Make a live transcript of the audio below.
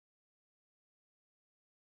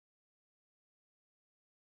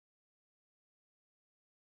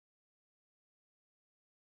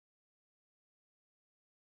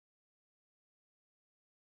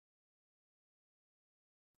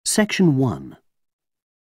Section 1.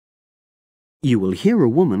 You will hear a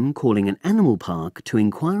woman calling an animal park to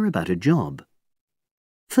inquire about a job.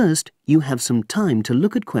 First, you have some time to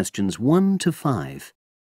look at questions 1 to 5.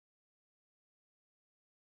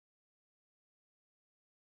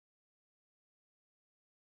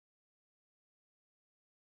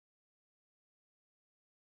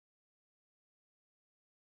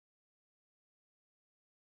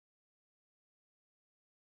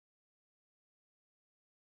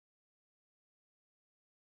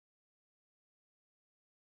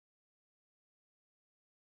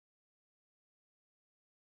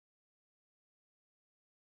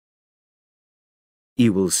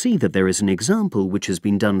 You will see that there is an example which has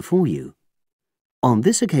been done for you. On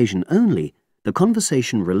this occasion only, the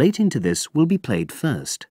conversation relating to this will be played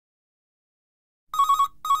first.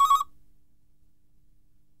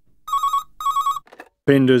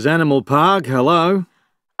 Pinder's Animal Park, hello.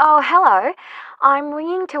 Oh, hello. I'm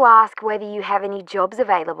ringing to ask whether you have any jobs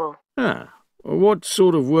available. What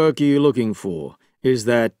sort of work are you looking for? Is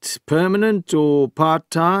that permanent or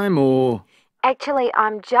part-time or...? Actually,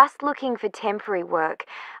 I'm just looking for temporary work.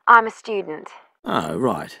 I'm a student. Oh,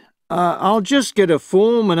 right. I'll just get a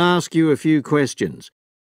form and ask you a few questions.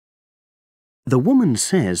 The woman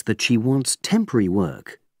says that she wants temporary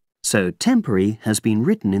work, so temporary has been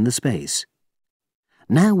written in the space.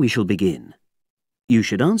 Now we shall begin. You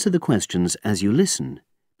should answer the questions as you listen,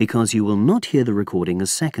 because you will not hear the recording a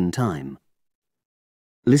second time.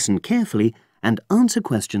 Listen carefully and answer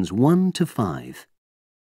questions 1 to 5.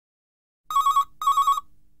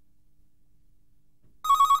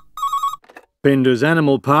 Pinder's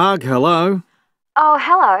Animal Park, hello. Oh,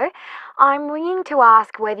 hello. I'm ringing to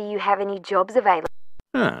ask whether you have any jobs available.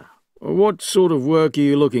 What sort of work are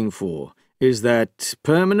you looking for? Is that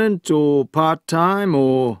permanent or part-time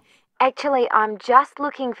or...? Actually, I'm just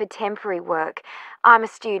looking for temporary work. I'm a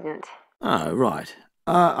student. Oh, right.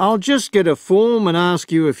 I'll just get a form and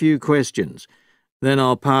ask you a few questions. Then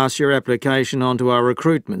I'll pass your application on to our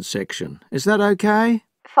recruitment section. Is that okay?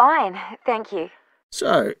 Fine, thank you.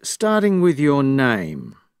 So, starting with your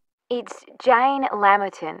name. It's Jane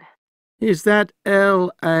Lammerton. Is that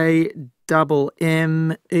Lammerton?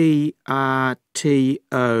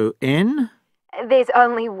 There's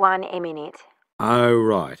only one M in it. Oh,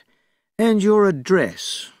 right. And your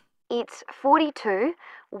address? It's 42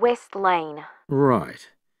 West Lane. Right.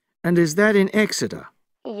 And is that in Exeter?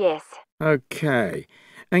 Yes. OK.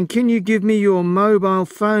 And can you give me your mobile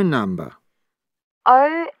phone number?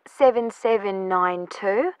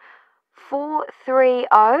 07792 430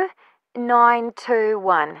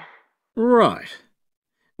 921. Right.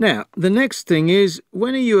 Now, the next thing is,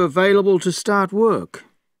 when are you available to start work?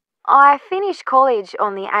 I finish college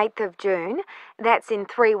on the 8th of June. That's in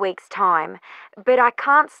 3 weeks' time. But I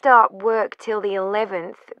can't start work till the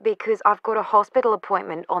 11th because I've got a hospital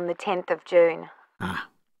appointment on the 10th of June.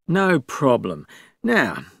 No problem.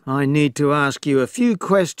 Now, I need to ask you a few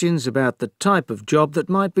questions about the type of job that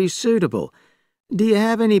might be suitable. Do you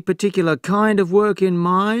have any particular kind of work in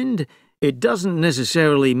mind? It doesn't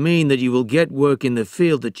necessarily mean that you will get work in the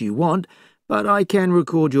field that you want, but I can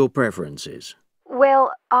record your preferences.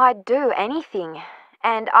 Well, I'd do anything.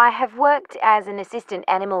 And I have worked as an assistant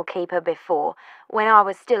animal keeper before, when I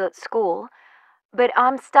was still at school. But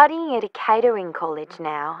I'm studying at a catering college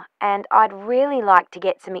now, and I'd really like to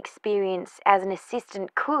get some experience as an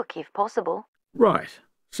assistant cook if possible. Right.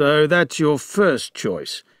 So that's your first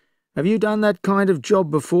choice. Have you done that kind of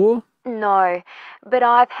job before? No, but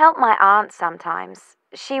I've helped my aunt sometimes.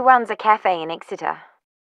 She runs a cafe in Exeter.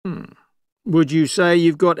 Would you say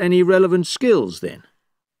you've got any relevant skills then?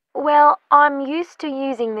 Well, I'm used to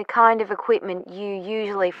using the kind of equipment you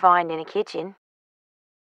usually find in a kitchen.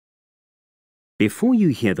 Before you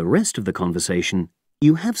hear the rest of the conversation,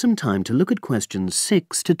 you have some time to look at questions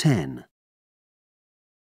 6 to 10.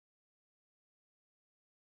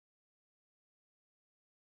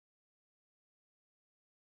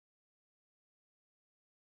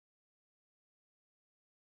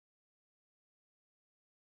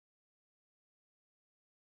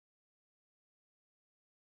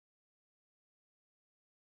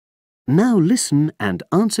 Now listen and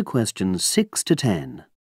answer questions 6 to 10.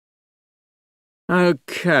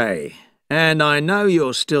 OK. And I know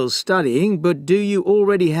you're still studying, but do you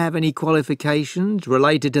already have any qualifications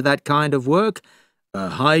related to that kind of work? A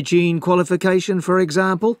hygiene qualification, for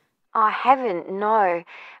example? I haven't, no.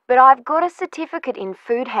 But I've got a certificate in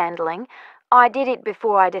food handling. I did it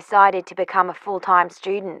before I decided to become a full-time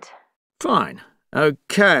student. Fine.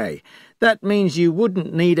 OK. That means you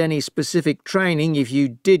wouldn't need any specific training if you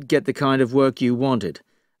did get the kind of work you wanted.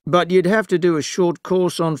 But you'd have to do a short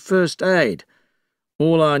course on first aid.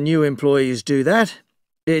 All our new employees do that.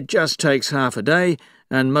 It just takes half a day,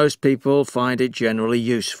 and most people find it generally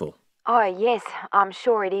useful. Oh, yes, I'm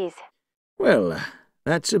sure it is. Well,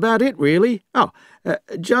 that's about it, really. Oh,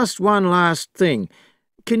 just one last thing.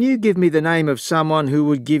 Can you give me the name of someone who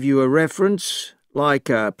would give you a reference, like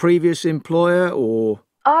a previous employer or...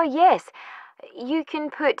 Oh, yes. You can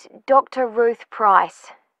put Dr. Ruth Price.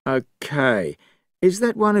 OK. Is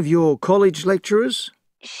that one of your college lecturers?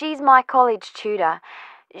 She's my college tutor.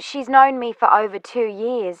 She's known me for over 2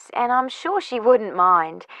 years, and I'm sure she wouldn't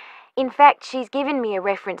mind. In fact, she's given me a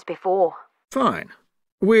reference before. Fine.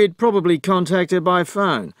 We'd probably contact her by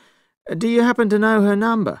phone. Do you happen to know her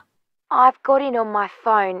number? I've got it on my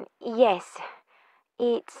phone, yes.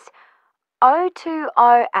 It's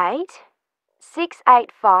 0208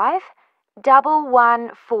 685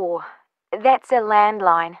 114. That's a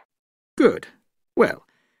landline. Good. Well,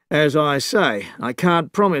 as I say, I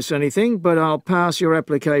can't promise anything, but I'll pass your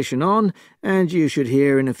application on, and you should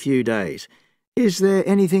hear in a few days. Is there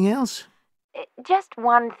anything else? Just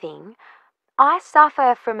one thing. I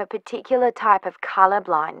suffer from a particular type of colour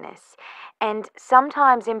blindness, and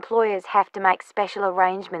sometimes employers have to make special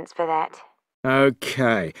arrangements for that.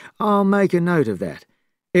 OK, I'll make a note of that.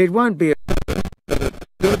 It won't be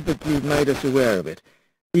good that you've made us aware of it.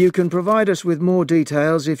 You can provide us with more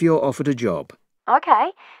details if you're offered a job.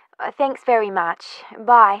 OK. Thanks very much.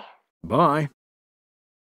 Bye. Bye.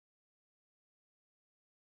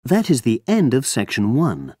 That is the end of section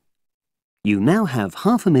 1. You now have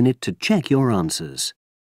half a minute to check your answers.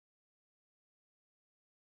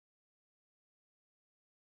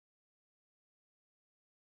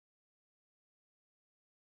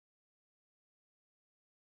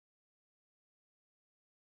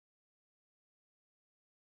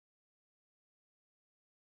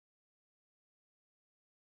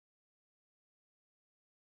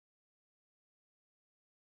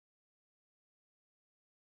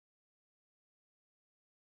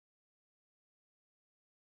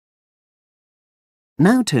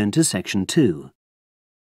 Now turn to section 2.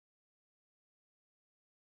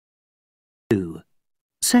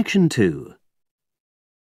 Section 2.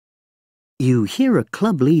 You hear a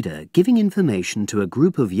club leader giving information to a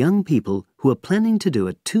group of young people who are planning to do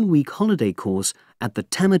a 2-week holiday course at the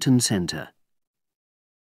Tamerton Centre.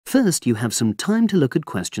 First, you have some time to look at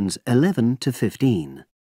questions 11 to 15.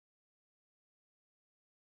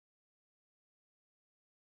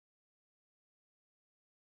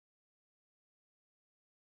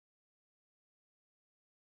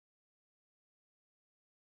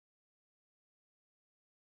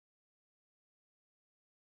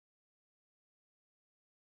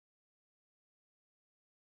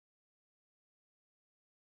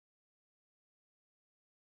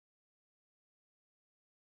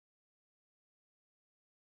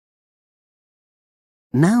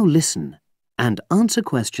 Now listen and answer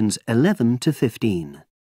questions 11 to 15.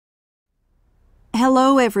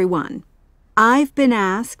 Hello, everyone. I've been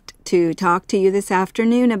asked to talk to you this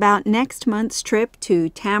afternoon about next month's trip to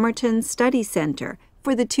Tamerton Study Center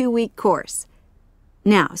for the 2-week course.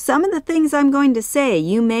 Now, some of the things I'm going to say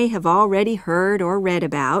you may have already heard or read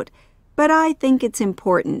about, but I think it's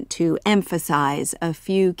important to emphasize a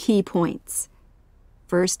few key points.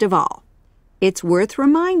 First of all, it's worth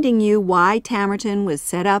reminding you why Tamerton was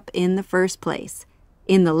set up in the first place,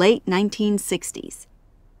 in the late 1960s.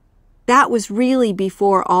 That was really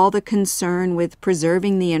before all the concern with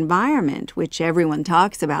preserving the environment, which everyone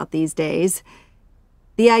talks about these days.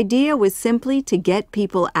 The idea was simply to get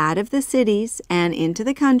people out of the cities and into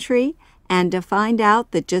the country, and to find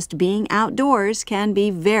out that just being outdoors can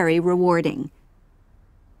be very rewarding.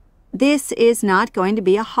 This is not going to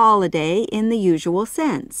be a holiday in the usual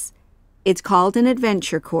sense. It's called an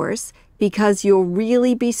adventure course because you'll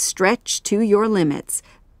really be stretched to your limits,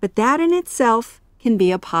 but that in itself can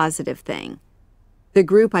be a positive thing. The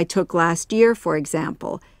group I took last year, for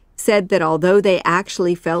example, said that although they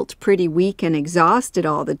actually felt pretty weak and exhausted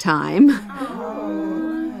all the time,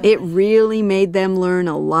 it really made them learn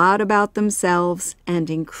a lot about themselves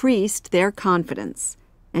and increased their confidence.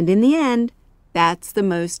 And in the end, that's the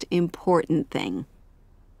most important thing.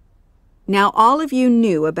 Now, all of you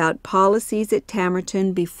knew about policies at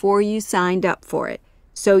Tamerton before you signed up for it,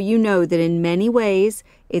 so you know that in many ways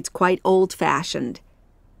it's quite old-fashioned.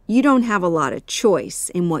 You don't have a lot of choice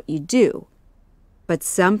in what you do. But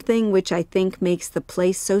something which I think makes the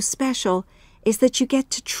place so special is that you get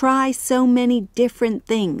to try so many different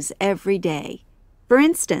things every day. For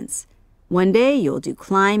instance, one day you'll do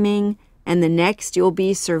climbing, and the next you'll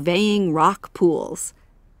be surveying rock pools.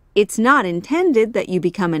 It's not intended that you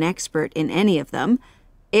become an expert in any of them,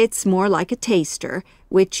 It's more like a taster,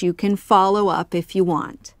 which you can follow up if you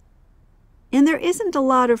want. And there isn't a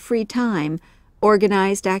lot of free time.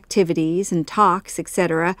 Organized activities and talks,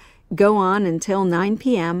 etc., go on until 9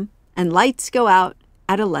 p.m., and lights go out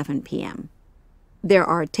at 11 p.m. There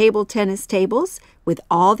are table tennis tables with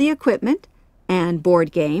all the equipment and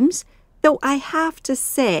board games, though I have to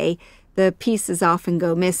say the pieces often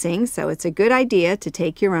go missing, so it's a good idea to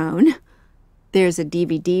take your own. There's a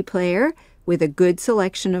DVD player with a good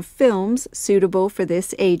selection of films suitable for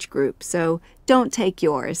this age group, so don't take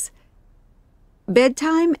yours.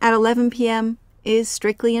 Bedtime at 11 p.m. is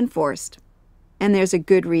strictly enforced, and there's a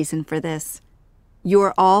good reason for this.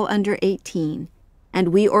 You're all under 18, and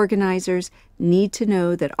we organizers need to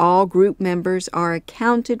know that all group members are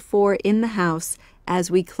accounted for in the house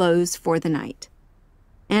as we close for the night.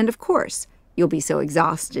 And of course, you'll be so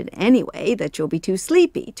exhausted anyway that you'll be too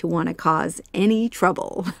sleepy to want to cause any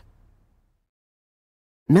trouble.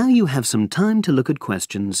 Now you have some time to look at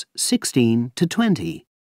questions 16 to 20.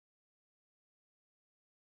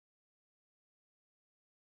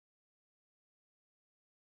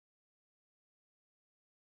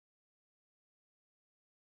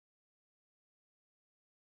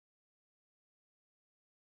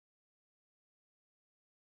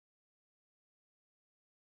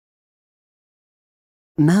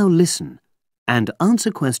 Now listen and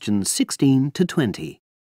answer questions 16 to 20.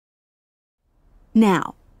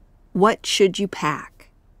 Now, what should you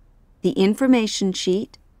pack? The information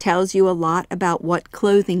sheet tells you a lot about what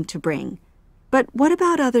clothing to bring. But what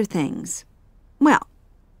about other things? Well,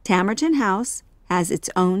 Tamerton House has its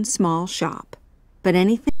own small shop, but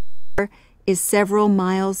anything there is several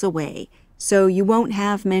miles away, so you won't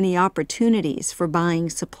have many opportunities for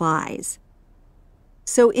buying supplies.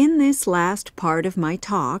 So in this last part of my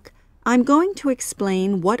talk, I'm going to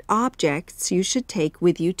explain what objects you should take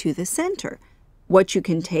with you to the center, what you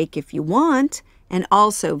can take if you want, and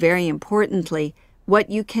also, very importantly, what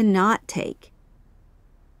you cannot take.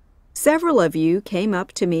 Several of you came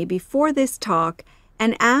up to me before this talk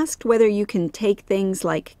and asked whether you can take things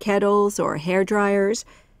like kettles or hair dryers.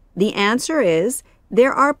 The answer is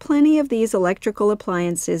there are plenty of these electrical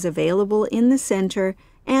appliances available in the center,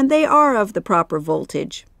 and they are of the proper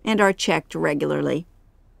voltage and are checked regularly.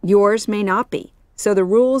 Yours may not be, so the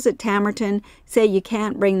rules at Tamerton say you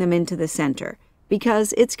can't bring them into the center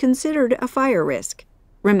because it's considered a fire risk.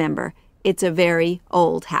 Remember, it's a very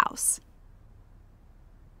old house.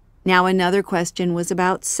 Now another question was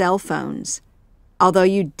about cell phones. Although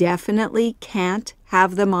you definitely can't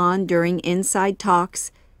have them on during inside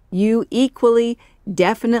talks, you equally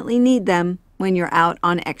definitely need them when you're out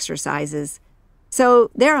on exercises.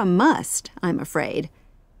 So they're a must, I'm afraid.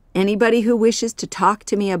 Anybody who wishes to talk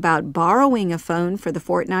to me about borrowing a phone for the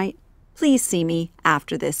fortnight, please see me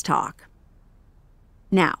after this talk.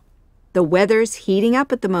 Now, the weather's heating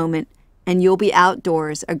up at the moment, and you'll be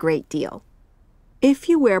outdoors a great deal. If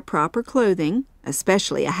you wear proper clothing,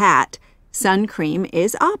 especially a hat, sun cream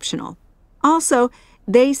is optional. Also,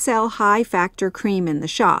 they sell high-factor cream in the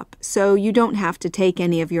shop, so you don't have to take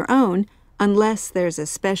any of your own unless there's a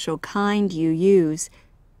special kind you use.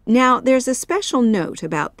 Now, there's a special note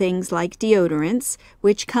about things like deodorants,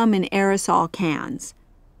 which come in aerosol cans.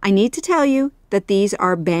 I need to tell you that these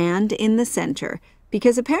are banned in the center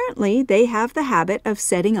because apparently they have the habit of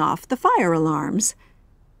setting off the fire alarms.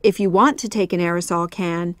 If you want to take an aerosol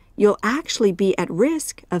can, you'll actually be at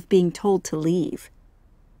risk of being told to leave.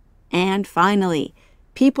 And finally,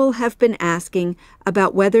 people have been asking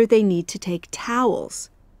about whether they need to take towels.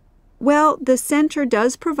 Well, the center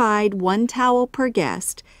does provide 1 towel per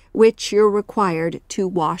guest, which you're required to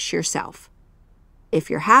wash yourself. If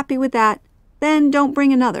you're happy with that, then don't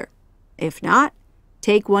bring another. If not,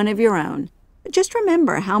 take one of your own. Just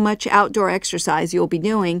remember how much outdoor exercise you'll be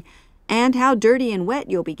doing and how dirty and wet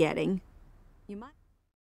you'll be getting.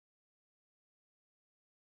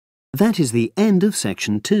 That is the end of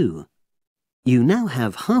section 2. You now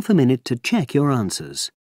have half a minute to check your answers.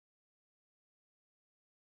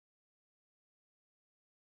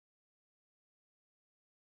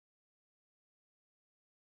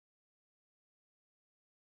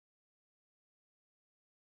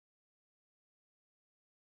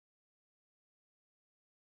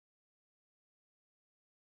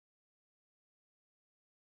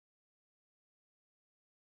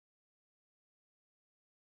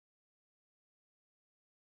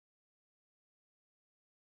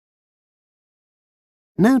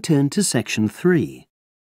 Now turn to section 3.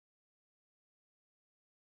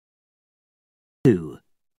 2.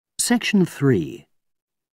 Section 3.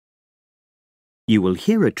 You will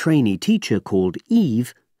hear a trainee teacher called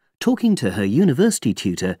Eve talking to her university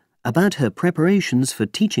tutor about her preparations for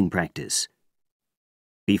teaching practice.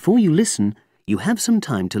 Before you listen, you have some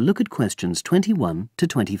time to look at questions 21 to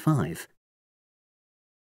 25.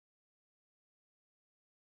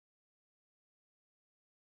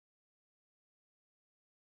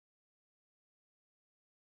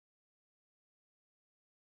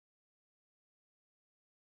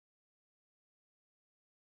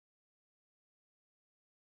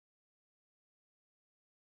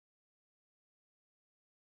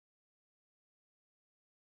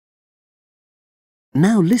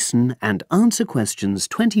 Now listen and answer questions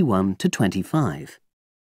 21 to 25.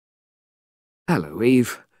 Hello,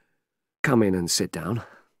 Eve. Come in and sit down.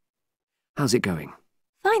 How's it going?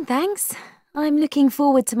 Fine, thanks. I'm looking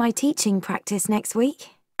forward to my teaching practice next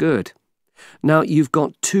week. Good. Now, you've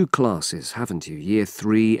got 2 classes, haven't you? Year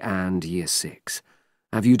 3 and Year 6.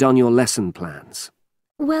 Have you done your lesson plans?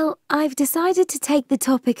 Well, I've decided to take the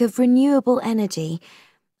topic of renewable energy.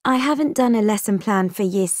 I haven't done a lesson plan for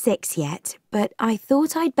Year 6 yet, but I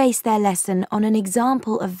thought I'd base their lesson on an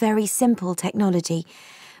example of very simple technology.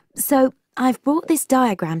 So I've brought this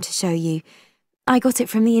diagram to show you. I got it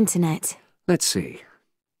from the internet. Let's see.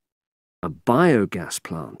 A biogas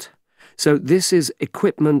plant. So this is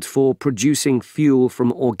equipment for producing fuel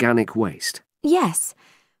from organic waste? Yes.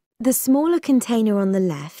 The smaller container on the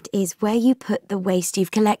left is where you put the waste you've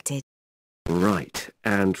collected. Right,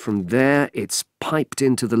 and from there it's piped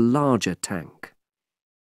into the larger tank.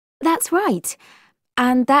 That's right.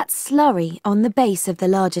 And that's slurry on the base of the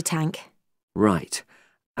larger tank. Right.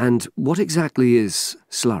 And what exactly is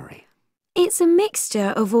slurry? It's a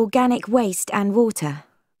mixture of organic waste and water.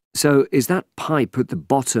 So is that pipe at the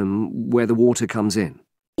bottom where the water comes in?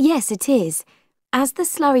 Yes, it is. As the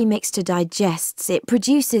slurry mixture digests, it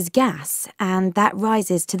produces gas, and that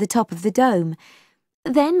rises to the top of the dome.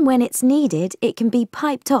 Then, when it's needed, it can be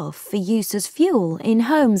piped off for use as fuel in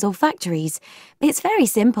homes or factories. It's very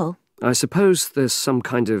simple. I suppose there's some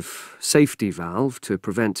kind of safety valve to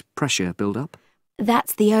prevent pressure build-up?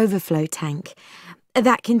 That's the overflow tank.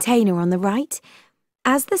 That container on the right.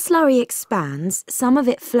 As the slurry expands, some of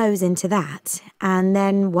it flows into that, and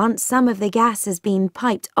then once some of the gas has been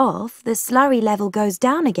piped off, the slurry level goes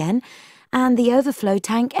down again, and the overflow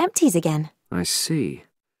tank empties again. I see.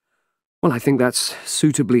 Well, I think that's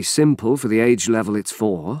suitably simple for the age level it's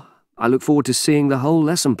for. I look forward to seeing the whole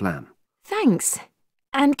lesson plan. Thanks.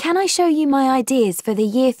 And can I show you my ideas for the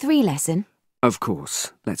Year 3 lesson? Of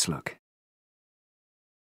course. Let's look.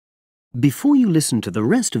 Before you listen to the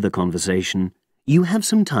rest of the conversation, you have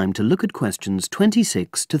some time to look at questions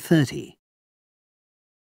 26 to 30.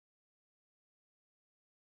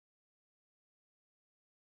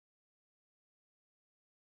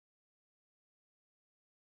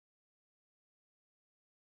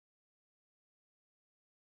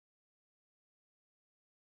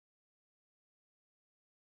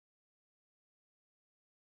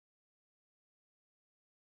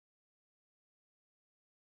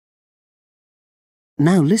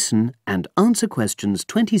 Now listen and answer questions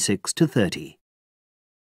 26 to 30.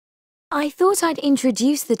 I thought I'd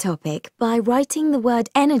introduce the topic by writing the word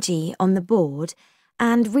energy on the board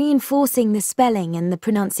and reinforcing the spelling and the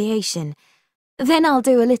pronunciation. Then I'll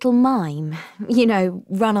do a little mime,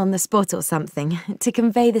 run on the spot or something, to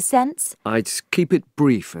convey the sense. I'd keep it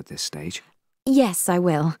brief at this stage. Yes, I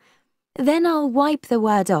will. Then I'll wipe the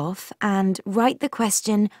word off and write the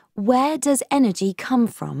question, where does energy come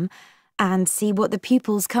from? And see what the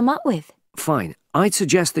pupils come up with. Fine. I'd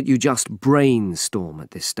suggest that you just brainstorm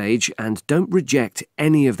at this stage and don't reject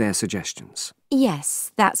any of their suggestions.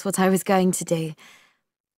 Yes, that's what I was going to do.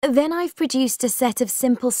 Then I've produced a set of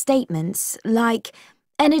simple statements like,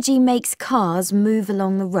 energy makes cars move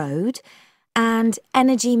along the road, and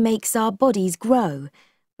energy makes our bodies grow.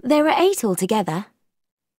 There are 8 altogether.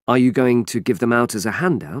 Are you going to give them out as a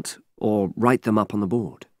handout or write them up on the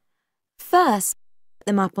board? First,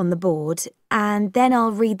 them up on the board, and then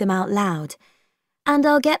I'll read them out loud. And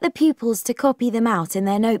I'll get the pupils to copy them out in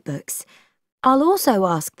their notebooks. I'll also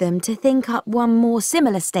ask them to think up one more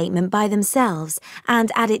similar statement by themselves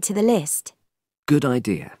and add it to the list. Good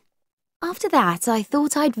idea. After that, I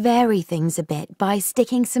thought I'd vary things a bit by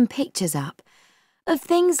sticking some pictures up of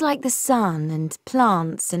things like the sun and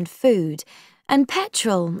plants and food and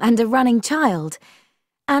petrol and a running child.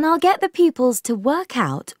 And I'll get the pupils to work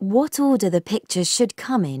out what order the pictures should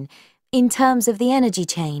come in terms of the energy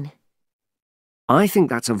chain. I think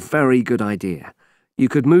that's a very good idea. You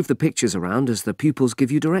could move the pictures around as the pupils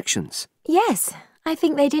give you directions. Yes, I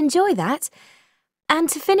think they'd enjoy that. And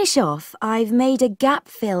to finish off, I've made a gap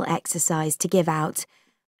fill exercise to give out.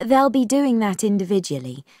 They'll be doing that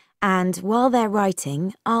individually, And while they're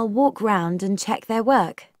writing, I'll walk round and check their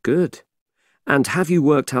work. Good. And have you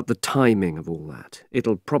worked out the timing of all that?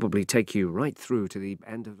 It'll probably take you right through to the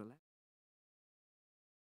end of the lesson.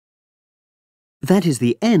 That is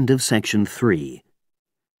the end of section 3.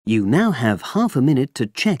 You now have half a minute to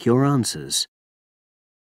check your answers.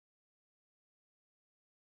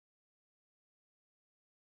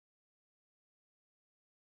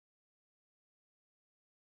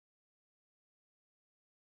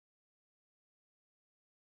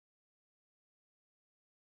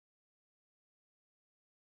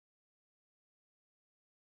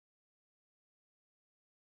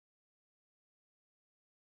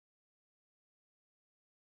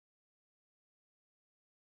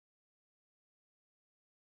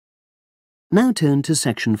 Now turn to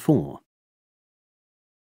section 4.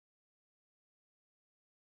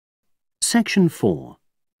 Section 4.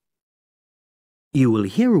 You will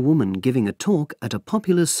hear a woman giving a talk at a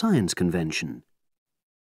popular science convention.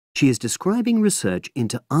 She is describing research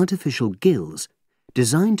into artificial gills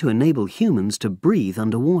designed to enable humans to breathe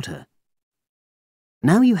underwater.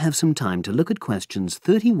 Now you have some time to look at questions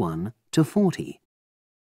 31 to 40.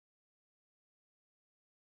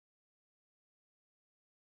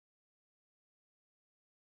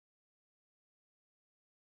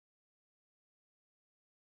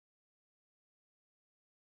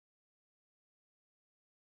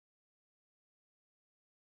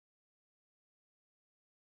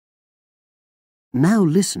 Now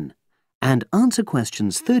listen and answer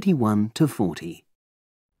questions 31 to 40.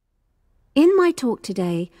 In my talk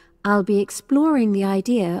today, I'll be exploring the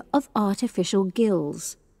idea of artificial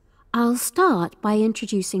gills. I'll start by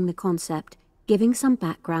introducing the concept, giving some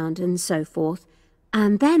background and so forth,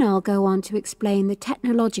 and then I'll go on to explain the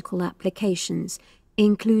technological applications,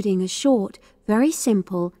 including a short, very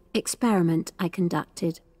simple experiment I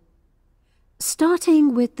conducted.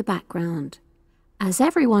 Starting with the background. As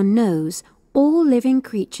everyone knows, all living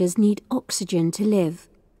creatures need oxygen to live.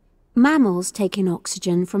 Mammals take in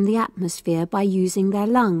oxygen from the atmosphere by using their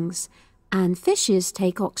lungs, and fishes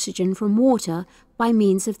take oxygen from water by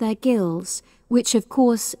means of their gills, which of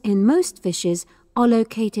course in most fishes are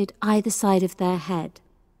located either side of their head.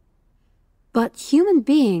 But human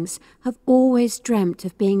beings have always dreamt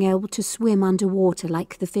of being able to swim underwater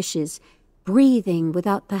like the fishes, breathing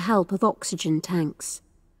without the help of oxygen tanks.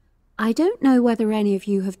 I don't know whether any of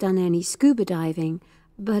you have done any scuba diving,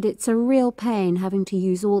 but it's a real pain having to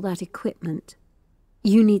use all that equipment.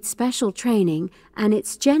 You need special training, and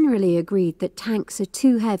it's generally agreed that tanks are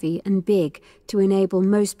too heavy and big to enable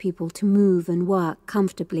most people to move and work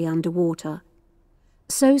comfortably underwater.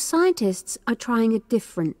 So scientists are trying a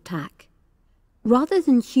different tack. Rather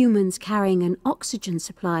than humans carrying an oxygen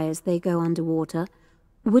supply as they go underwater,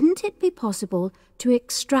 wouldn't it be possible to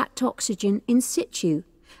extract oxygen in situ?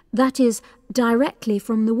 That is, directly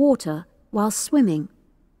from the water while swimming.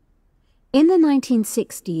 In the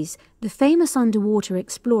 1960s, the famous underwater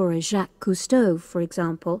explorer Jacques Cousteau, for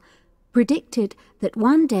example, predicted that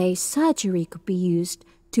one day surgery could be used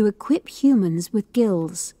to equip humans with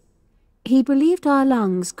gills. He believed our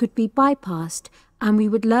lungs could be bypassed and we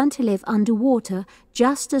would learn to live underwater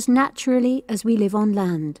just as naturally as we live on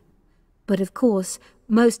land. But of course,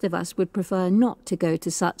 most of us would prefer not to go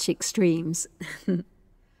to such extremes.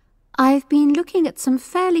 I've been looking at some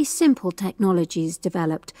fairly simple technologies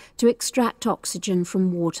developed to extract oxygen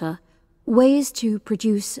from water, ways to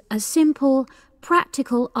produce a simple,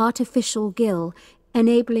 practical artificial gill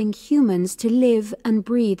enabling humans to live and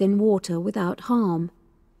breathe in water without harm.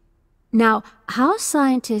 Now, how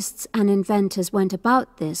scientists and inventors went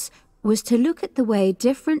about this was to look at the way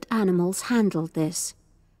different animals handled this.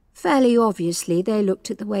 Fairly obviously, they looked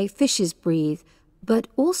at the way fishes breathe, but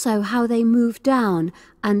also how they move down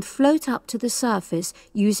and float up to the surface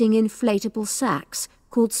using inflatable sacs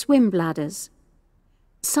called swim bladders.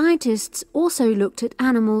 Scientists also looked at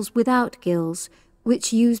animals without gills,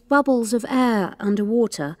 which use bubbles of air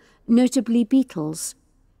underwater, notably beetles.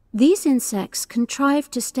 These insects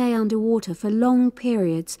contrive to stay underwater for long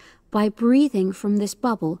periods by breathing from this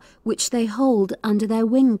bubble, which they hold under their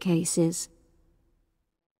wing cases.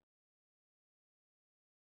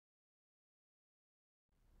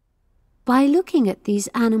 By looking at these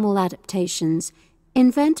animal adaptations,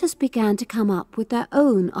 inventors began to come up with their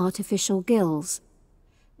own artificial gills.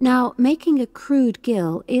 Now, making a crude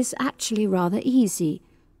gill is actually rather easy,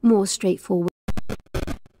 more straightforward.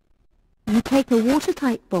 You take a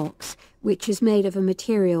watertight box, which is made of a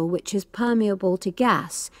material which is permeable to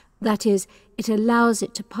gas, that is, it allows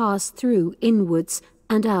it to pass through inwards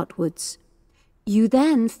and outwards. You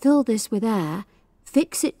then fill this with air,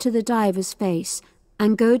 fix it to the diver's face,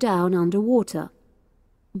 and go down underwater.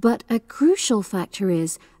 But a crucial factor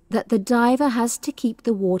is that the diver has to keep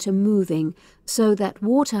the water moving so that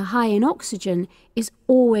water high in oxygen is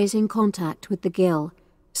always in contact with the gill,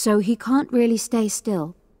 so he can't really stay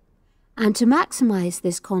still. And to maximize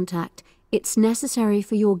this contact, it's necessary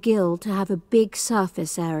for your gill to have a big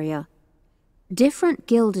surface area. Different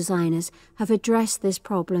gill designers have addressed this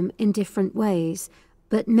problem in different ways,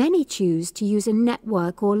 but many choose to use a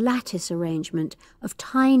network or lattice arrangement of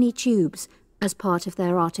tiny tubes as part of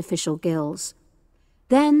their artificial gills.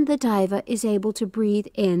 Then the diver is able to breathe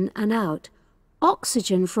in and out.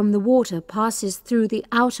 Oxygen from the water passes through the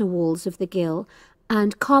outer walls of the gill,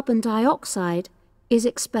 and carbon dioxide is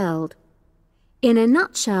expelled. In a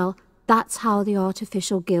nutshell, that's how the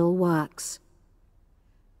artificial gill works.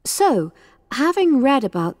 So, having read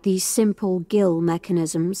about these simple gill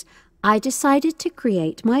mechanisms, I decided to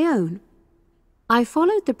create my own. I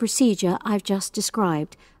followed the procedure I've just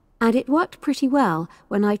described, and it worked pretty well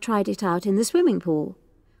when I tried it out in the swimming pool.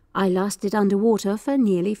 I lasted underwater for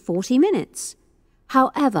nearly 40 minutes.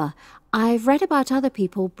 However, I've read about other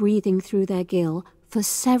people breathing through their gill for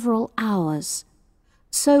several hours.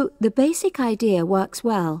 So the basic idea works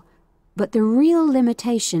well, but the real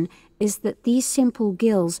limitation is that these simple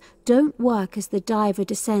gills don't work as the diver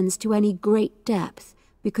descends to any great depth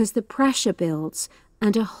because the pressure builds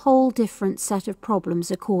and a whole different set of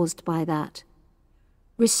problems are caused by that.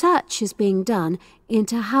 Research is being done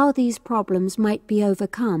into how these problems might be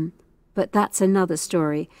overcome, but that's another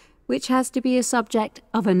story, which has to be a subject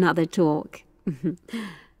of another talk.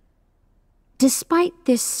 Despite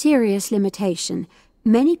this serious limitation,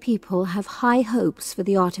 many people have high hopes for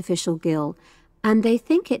the artificial gill, and they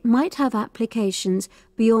think it might have applications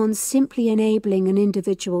beyond simply enabling an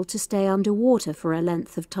individual to stay underwater for a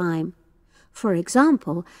length of time. For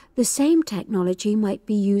example, the same technology might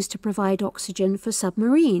be used to provide oxygen for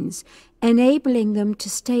submarines, enabling them to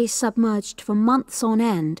stay submerged for months on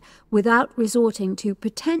end without resorting to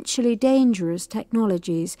potentially dangerous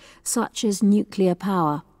technologies such as nuclear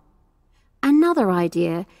power. Another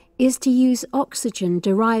idea is to use oxygen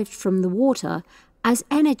derived from the water as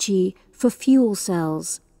energy for fuel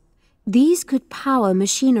cells. These could power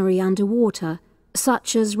machinery underwater,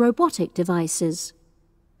 such as robotic devices.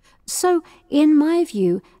 So, in my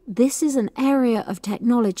view, this is an area of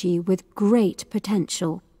technology with great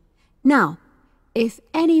potential. Now, if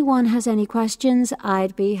anyone has any questions,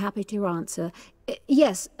 I'd be happy to answer.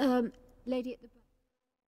 Yes, lady at the back.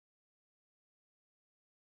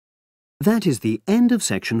 That is the end of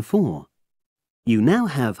section 4. You now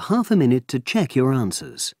have half a minute to check your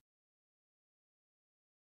answers.